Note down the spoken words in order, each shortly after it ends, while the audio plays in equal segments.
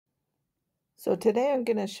So today I'm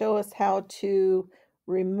going to show us how to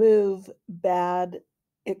remove bad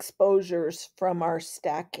exposures from our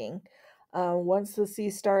stacking. Once the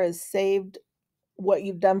Seestar is saved, what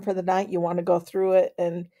you've done for the night, you want to go through it,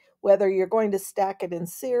 and whether you're going to stack it in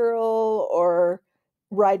serial or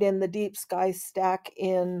write in the deep sky stack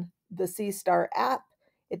in the Seestar app,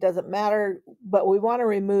 it doesn't matter, but we want to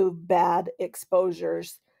remove bad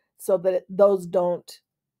exposures so that those don't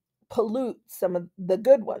pollute some of the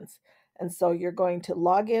good ones. And so you're going to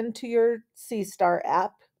log into your Seestar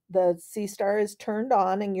app. The Seestar is turned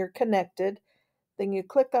on and you're connected. Then you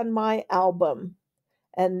click on My Album.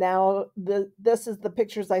 And now this is the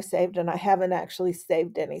pictures I saved, and I haven't actually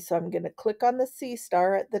saved any. So I'm going to click on the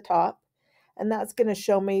Seestar at the top, and that's going to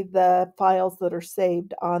show me the files that are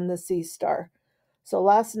saved on the Seestar. So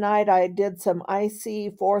last night I did some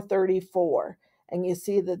IC 434, and you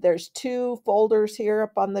see that there's two folders here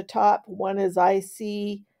up on the top. One is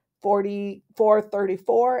IC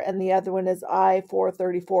 434 and the other one is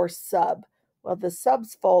I434 sub. Well, the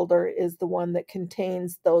subs folder is the one that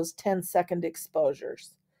contains those 10-second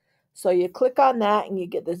exposures. So you click on that and you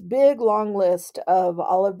get this big long list of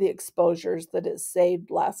all of the exposures that it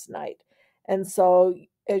saved last night. And so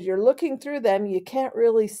as you're looking through them, you can't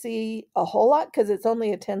really see a whole lot because it's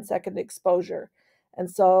only a 10-second exposure.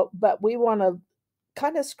 And so, but we want to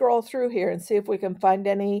kind of scroll through here and see if we can find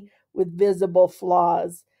any with visible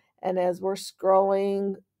flaws. And as we're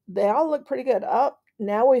scrolling, they all look pretty good. Oh,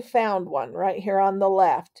 now we found one right here on the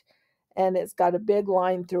left, and it's got a big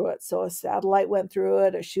line through it. So a satellite went through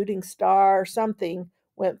it, a shooting star, something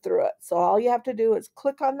went through it. So all you have to do is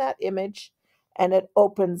click on that image and it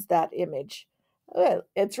opens that image.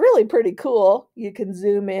 It's really pretty cool. You can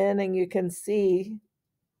zoom in and you can see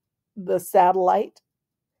the satellite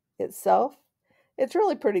itself. It's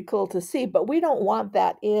really pretty cool to see, but we don't want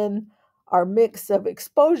that in our mix of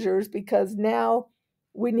exposures because now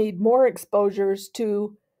we need more exposures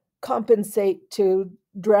to compensate to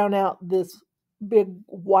drown out this big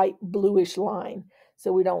white bluish line.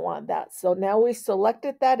 So we don't want that. So now we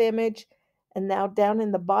selected that image, and now down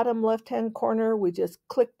in the bottom left-hand corner, we just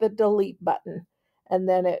click the delete button, and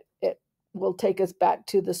then it will take us back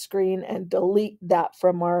to the screen and delete that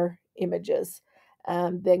from our images.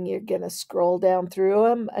 Then you're going to scroll down through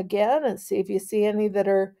them again and see if you see any that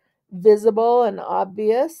are visible and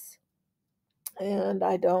obvious. And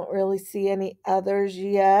I don't really see any others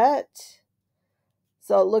yet.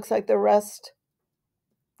 So it looks like the rest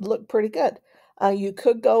look pretty good. You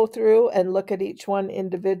could go through and look at each one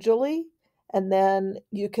individually, and then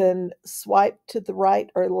you can swipe to the right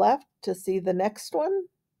or left to see the next one.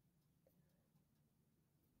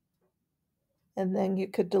 And then you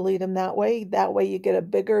could delete them that way. That way you get a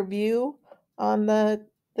bigger view on the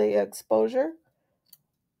exposure.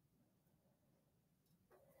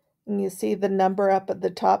 And you see the number up at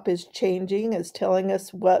the top is changing, is telling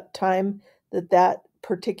us what time that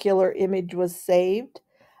particular image was saved.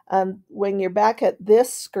 When you're back at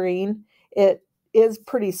this screen, it is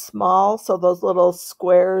pretty small, so those little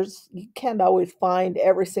squares, you can't always find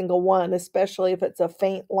every single one, especially if it's a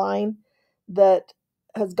faint line that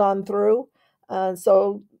has gone through.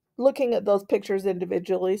 So looking at those pictures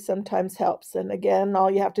individually sometimes helps. And again, all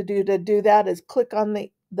you have to do that is click on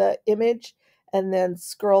the image and then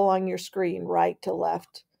scroll on your screen right to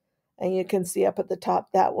left. And you can see up at the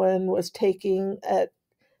top that one was taking at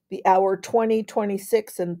the hour 20,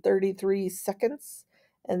 26, and 33 seconds.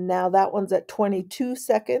 And now that one's at 22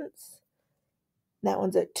 seconds. That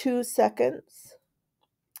one's at 2 seconds.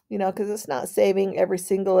 Because it's not saving every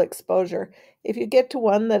single exposure. If you get to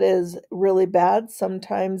one that is really bad,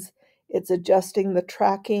 sometimes it's adjusting the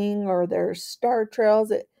tracking or there's star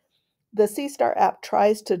trails. The Seestar app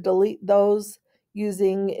tries to delete those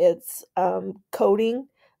using its coding,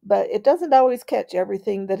 but it doesn't always catch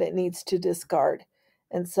everything that it needs to discard.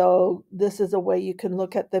 And so this is a way you can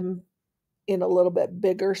look at them in a little bit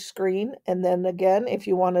bigger screen. And then again, if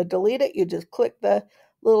you want to delete it, you just click the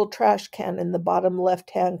little trash can in the bottom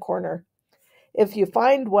left-hand corner. If you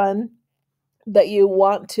find one that you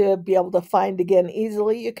want to be able to find again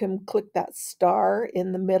easily, you can click that star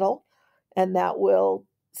in the middle, and that will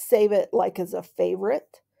save it like as a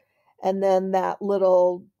favorite. And then that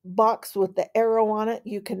little box with the arrow on it,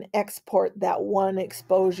 you can export that one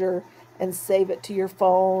exposure and save it to your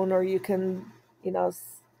phone, or you can,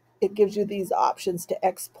 it gives you these options to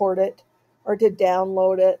export it or to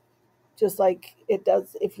download it, just like it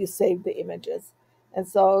does if you save the images. And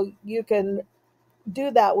so you can do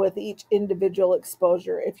that with each individual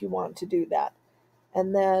exposure if you want to do that.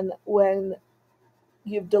 And then when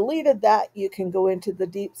you've deleted that, you can go into the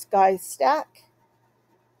deep sky stack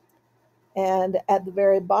And at the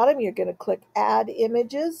very bottom, you're going to click Add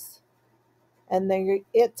Images, and then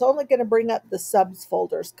it's only going to bring up the subs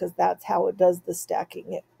folders because that's how it does the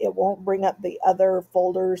stacking. It won't bring up the other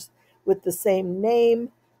folders with the same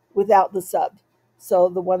name without the sub. So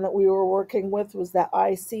the one that we were working with was that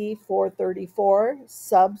IC434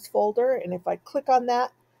 subs folder, and if I click on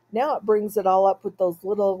that, now it brings it all up with those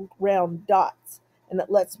little round dots, and it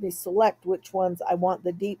lets me select which ones I want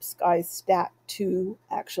the deep sky stack to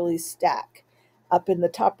actually stack. Up in the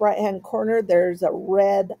top right hand corner, there's a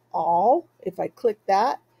red all. If I click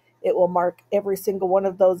that, it will mark every single one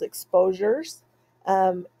of those exposures.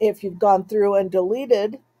 If you've gone through and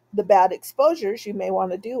deleted the bad exposures, you may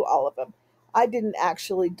want to do all of them. I didn't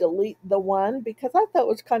actually delete the one because I thought it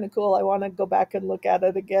was kind of cool. I want to go back and look at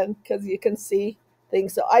it again because you can see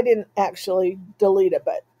things. So I didn't actually delete it,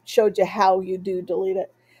 but showed you how you do delete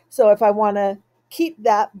it. So if I want to keep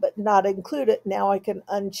that but not include it, now I can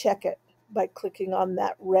uncheck it by clicking on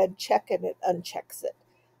that red check, and it unchecks it.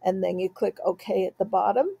 And then you click OK at the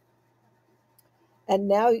bottom. And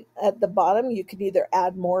now at the bottom, you can either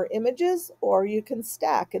add more images or you can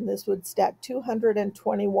stack. And this would stack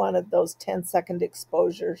 221 of those 10-second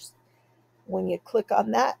exposures. When you click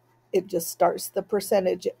on that, it just starts the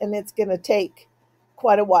percentage, and it's going to take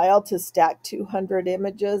quite a while to stack 200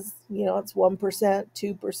 images. You know, it's 1%,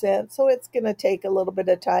 2%. So it's going to take a little bit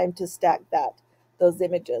of time to stack those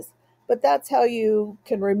images. But that's how you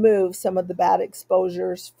can remove some of the bad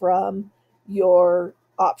exposures from your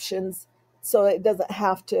options, so it doesn't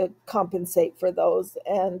have to compensate for those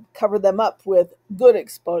and cover them up with good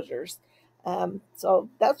exposures. So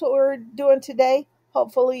that's what we're doing today.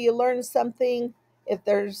 Hopefully you learned something. If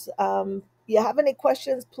you have any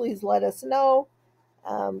questions, please let us know.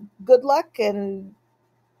 Good luck and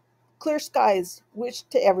clear skies wish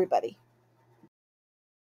to everybody.